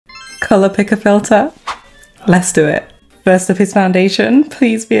Color picker filter. Let's do it. First up is foundation.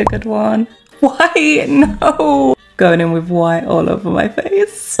 Please be a good one. White, no. Going in with white all over my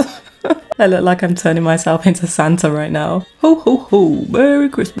face. I look like I'm turning myself into Santa right now. Ho ho ho, Merry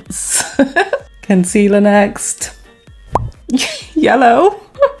Christmas. Concealer next. Yellow.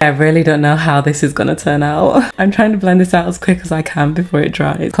 I really don't know how this is gonna turn out. I'm trying to blend this out as quick as I can before it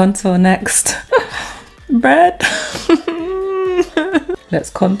dries. Contour next. Red. Let's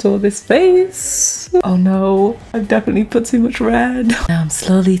contour this face. Oh no, I've definitely put too much red. Now I'm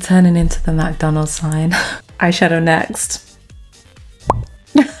slowly turning into the McDonald's sign. Eyeshadow next.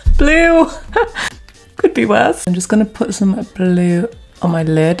 Blue. Could be worse. I'm just gonna put some blue on my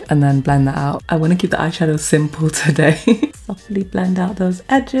lid and then blend that out. I want to keep the eyeshadow simple today. Softly blend out those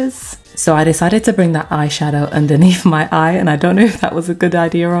edges. So I decided to bring that eyeshadow underneath my eye, and I don't know if that was a good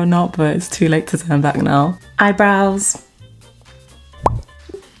idea or not, but it's too late to turn back now. Eyebrows.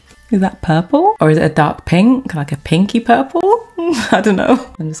 Is that purple? Or is it a dark pink? Like a pinky purple? I don't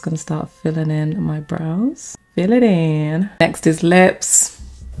know. I'm just gonna start filling in my brows. Fill it in. Next is lips.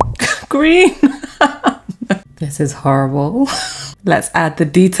 Green. This is horrible. Let's add the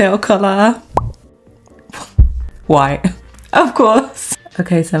detail color. White. Of course.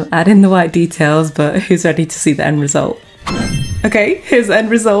 Okay, so I'm adding the white details, but who's ready to see the end result? Okay, here's the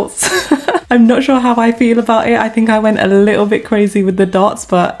end results. I'm not sure how I feel about it. I think I went a little bit crazy with the dots,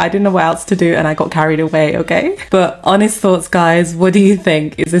 but I didn't know what else to do and I got carried away, okay? But honest thoughts, guys, what do you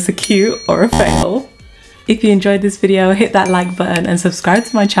think? Is this a cute or a fail? If you enjoyed this video, hit that like button and subscribe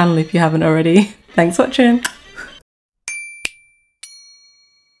to my channel if you haven't already. Thanks for watching.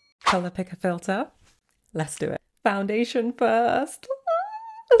 Color picker filter. Let's do it. Foundation first.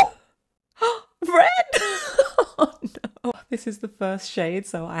 Red! Oh no. This is the first shade,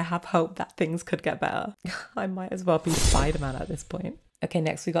 so I have hope that things could get better. I might as well be Spider-Man at this point. Okay,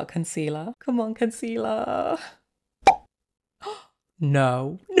 next we got concealer. Come on, concealer.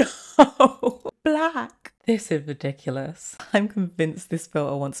 No. No. Black. This is ridiculous. I'm convinced this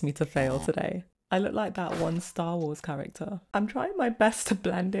filter wants me to fail today. I look like that one Star Wars character. I'm trying my best to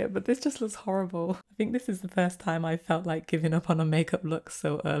blend it, but this just looks horrible. I think this is the first time I felt like giving up on a makeup look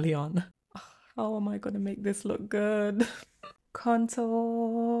so early on. How am I gonna make this look good?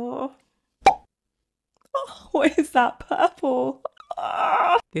 Contour. Oh, what is that purple?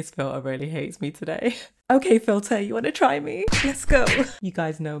 This filter really hates me today. Okay, filter, you wanna try me? Let's go. You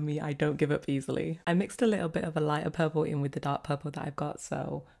guys know me, I don't give up easily. I mixed a little bit of a lighter purple in with the dark purple that I've got,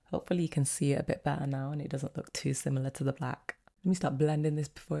 so hopefully you can see it a bit better now and it doesn't look too similar to the black. Let me start blending this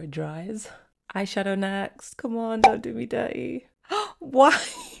before it dries. Eyeshadow next. Come on, don't do me dirty. Why?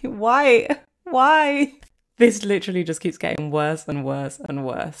 Why? This literally just keeps getting worse and worse and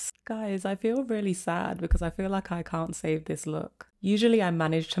worse. Guys, I feel really sad because I feel like I can't save this look. Usually I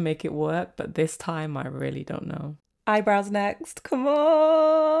manage to make it work, but this time I really don't know. Eyebrows next. Come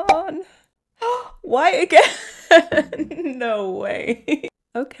on. White again. No way.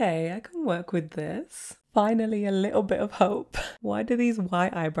 Okay, I can work with this. Finally, a little bit of hope. Why do these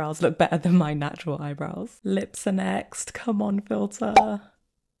white eyebrows look better than my natural eyebrows? Lips are next. Come on, filter.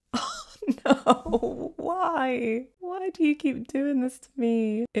 No, why? Why do you keep doing this to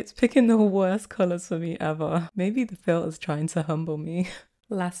me? It's picking the worst colours for me ever. Maybe the filter's trying to humble me.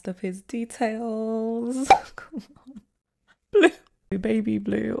 Last of his details. Come on. Blue, baby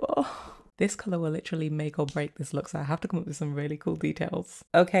blue. Oh. This colour will literally make or break this look, so I have to come up with some really cool details.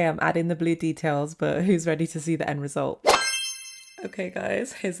 Okay, I'm adding the blue details, but who's ready to see the end result? Okay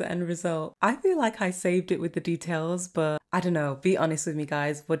guys, here's the end result. I feel like I saved it with the details, but I don't know. Be honest with me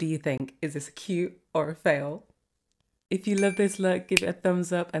guys. What do you think? Is this a cute or a fail? If you love this look, give it a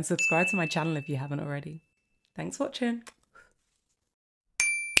thumbs up and subscribe to my channel if you haven't already. Thanks for watching.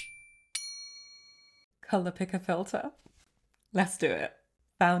 Color picker filter. Let's do it.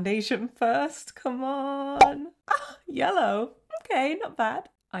 Foundation first. Come on. Yellow. Okay, not bad.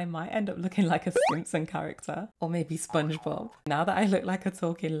 I might end up looking like a Simpson character, or maybe SpongeBob. Now that I look like a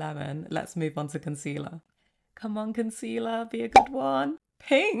talking lemon, let's move on to concealer. Come on, concealer, be a good one.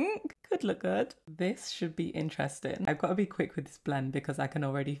 Pink could look good. This should be interesting. I've got to be quick with this blend because I can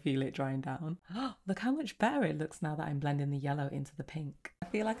already feel it drying down. Look how much better it looks now that I'm blending the yellow into the pink. I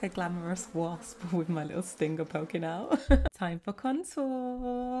feel like a glamorous wasp with my little stinger poking out. Time for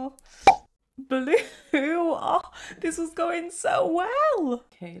contour. Blue. Oh, this was going so well.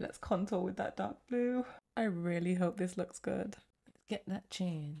 Okay, let's contour with that dark blue. I really hope this looks good. Get that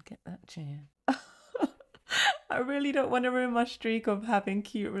chin, get that chin. I really don't want to ruin my streak of having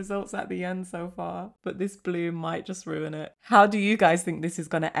cute results at the end so far, but this blue might just ruin it. How do you guys think this is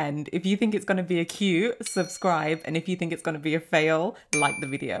going to end? If you think it's going to be a cute, subscribe. And if you think it's going to be a fail, like the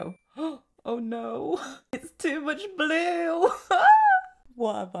video. Oh no, it's too much blue.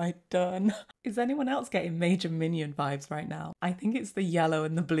 What have I done? Is anyone else getting major Minion vibes right now? I think it's the yellow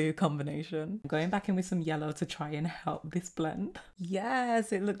and the blue combination. I'm going back in with some yellow to try and help this blend.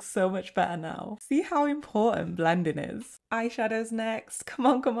 Yes, it looks so much better now. See how important blending is. Eyeshadows next. Come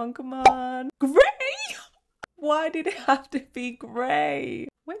on, come on, come on. Grey! Why did it have to be grey?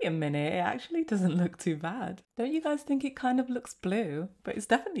 Wait a minute, it actually doesn't look too bad. Don't you guys think it kind of looks blue? But it's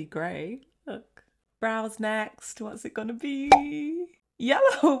definitely grey. Look. Brows next. What's it gonna be?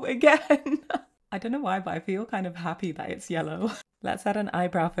 Yellow again. I don't know why, but I feel kind of happy that it's yellow. Let's add an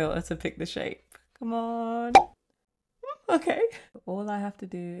eyebrow filter to pick the shape. Come on. Okay. All I have to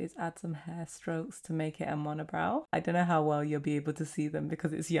do is add some hair strokes to make it a monobrow. I don't know how well you'll be able to see them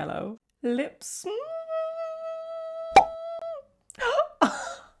because it's yellow. Lips.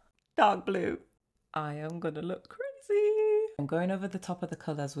 Dark blue. I am gonna look crazy. I'm going over the top of the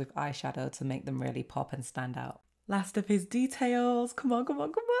colours with eyeshadow to make them really pop and stand out. Last of his details. Come on, come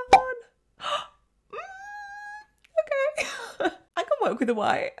on, come on. Okay. I can work with the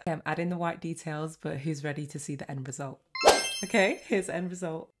white. Okay, I'm adding the white details, but who's ready to see the end result? Okay, here's the end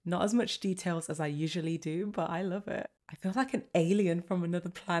result. Not as much details as I usually do, but I love it. I feel like an alien from another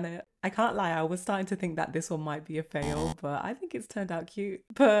planet. I can't lie, I was starting to think that this one might be a fail, but I think it's turned out cute.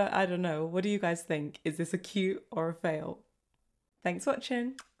 But I don't know, what do you guys think? Is this a cute or a fail? Thanks for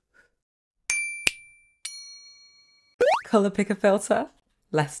watching. Color picker filter.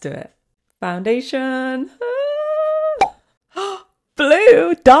 Let's do it. Foundation.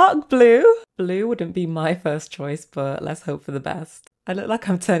 Blue, dark blue. Blue wouldn't be my first choice, but let's hope for the best. I look like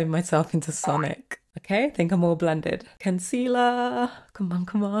I'm turning myself into Sonic. Okay, I think I'm all blended. Concealer. Come on,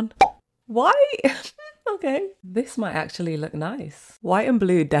 come on. White. Okay. This might actually look nice. White and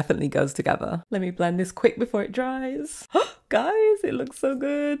blue definitely goes together. Let me blend this quick before it dries. Guys, it looks so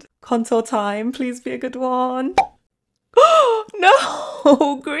good. Contour time. Please be a good one.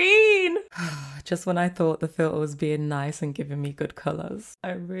 No, green. Just when I thought the filter was being nice and giving me good colours.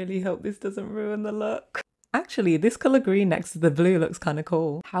 I really hope this doesn't ruin the look. Actually, this colour green next to the blue looks kind of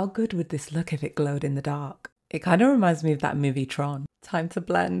cool. How good would this look if it glowed in the dark? It kind of reminds me of that movie Tron. Time to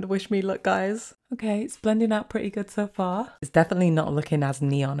blend. Wish me luck, guys. Okay, it's blending out pretty good so far. It's definitely not looking as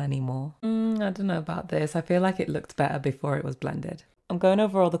neon anymore. I don't know about this. I feel like it looked better before it was blended. I'm going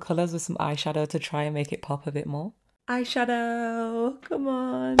over all the colours with some eyeshadow to try and make it pop a bit more. Eyeshadow, come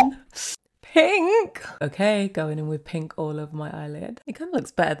on. Pink. Okay, going in with pink all over my eyelid. It kind of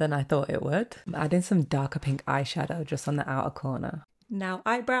looks better than I thought it would. I'm adding some darker pink eyeshadow just on the outer corner. Now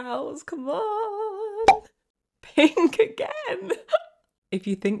eyebrows, come on. Pink again. If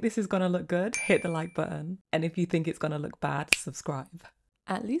you think this is gonna look good, hit the like button. And if you think it's gonna look bad, subscribe.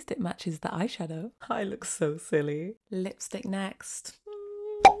 At least it matches the eyeshadow. I look so silly. Lipstick next.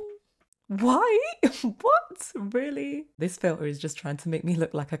 White? What? Really? This filter is just trying to make me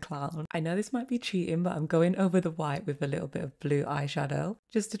look like a clown. I know this might be cheating, but I'm going over the white with a little bit of blue eyeshadow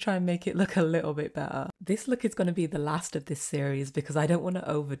just to try and make it look a little bit better. This look is going to be the last of this series because I don't want to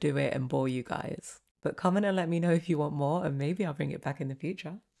overdo it and bore you guys. But comment and let me know if you want more and maybe I'll bring it back in the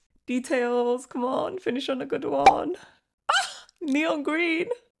future. Details, come on, finish on a good one. Ah, neon green.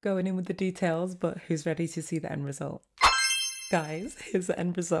 Going in with the details, but who's ready to see the end result? Guys, here's the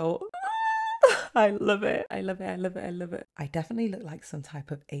end result. I love it. I love it. I love it. I love it. I definitely look like some type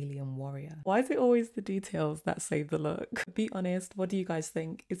of alien warrior. Why is it always the details that save the look? Be honest, what do you guys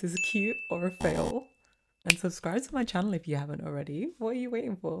think? Is this cute or a fail? And subscribe to my channel if you haven't already. What are you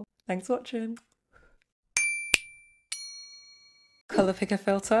waiting for? Thanks for watching. Color picker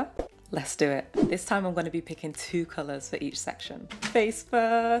filter. Let's do it. This time I'm going to be picking 2 colours for each section. Face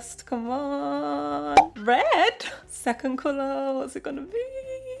first. Come on. Red. Second colour. What's it going to be?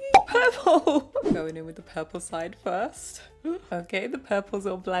 Purple. Going in with the purple side first. Okay, the purple's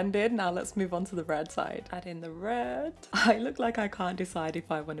all blended. Now let's move on to the red side. Add in the red. I look like I can't decide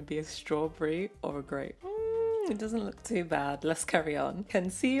if I want to be a strawberry or a grape. It doesn't look too bad. Let's carry on.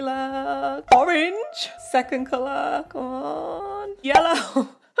 Concealer. Orange. Second colour. Come on. Yellow.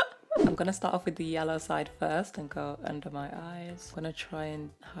 I'm gonna start off with the yellow side first and go under my eyes. I'm gonna try and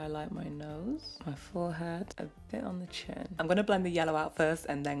highlight my nose, my forehead, a Bit on the chin. I'm gonna blend the yellow out first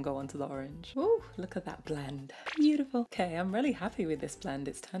and then go on to the orange. Ooh, look at that blend. Beautiful. Okay, I'm really happy with this blend.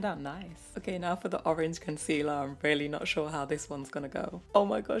 It's turned out nice. Okay, now for the orange concealer. I'm really not sure how this one's gonna go. Oh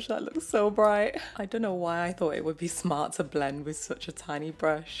my gosh, that looks so bright. I don't know why I thought it would be smart to blend with such a tiny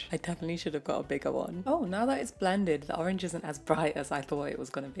brush. I definitely should have got a bigger one. Oh, now that it's blended, the orange isn't as bright as I thought it was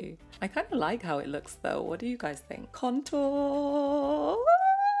gonna be. I kind of like how it looks though. What do you guys think? Contour.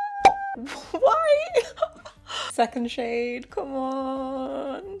 White. Second shade, come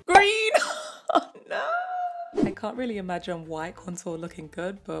on. Green. Oh no. I can't really imagine white contour looking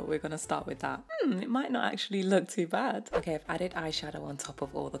good, but we're gonna start with that. It might not actually look too bad. Okay, I've added eyeshadow on top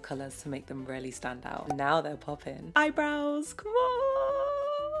of all the colors to make them really stand out. Now they're popping. Eyebrows, come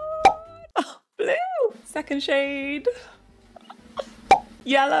on. Oh, blue. Second shade.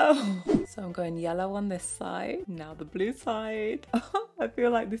 Yellow. So I'm going yellow on this side. Now the blue side. I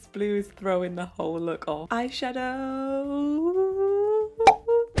feel like this blue is throwing the whole look off. Eyeshadow.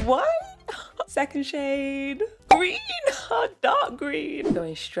 White. Second shade. Green. Dark green.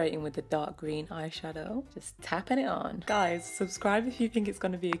 Going straight in with the dark green eyeshadow. Just tapping it on. Guys, subscribe if you think it's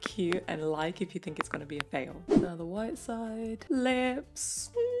going to be a cute and like if you think it's going to be a fail. Now the white side.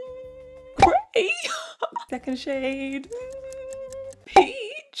 Lips. Gray. Second shade.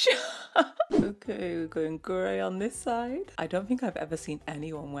 Peach. Okay, we're going grey on this side. I don't think I've ever seen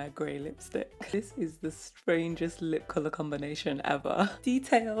anyone wear grey lipstick. This is the strangest lip colour combination ever.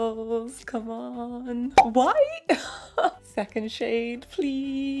 Details, come on. White. Second shade,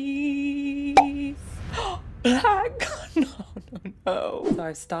 please. Black. No. So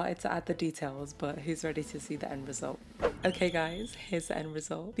I've started to add the details, but who's ready to see the end result? Okay guys, here's the end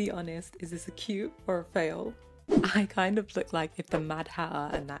result. Be honest, is this a cute or a fail? I kind of look like if the Mad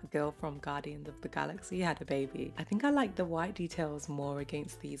Hatter and that girl from Guardians of the Galaxy had a baby. I think I like the white details more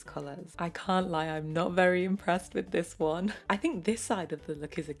against these colours. I can't lie, I'm not very impressed with this one. I think this side of the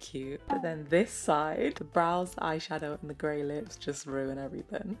look is a cute, but then this side, the brows, the eyeshadow and the grey lips just ruin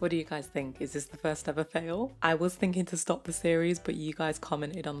everything. What do you guys think? Is this the first ever fail? I was thinking to stop the series, but you guys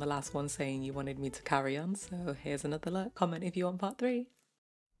commented on the last one saying you wanted me to carry on, so here's another look. Comment if you want part 3.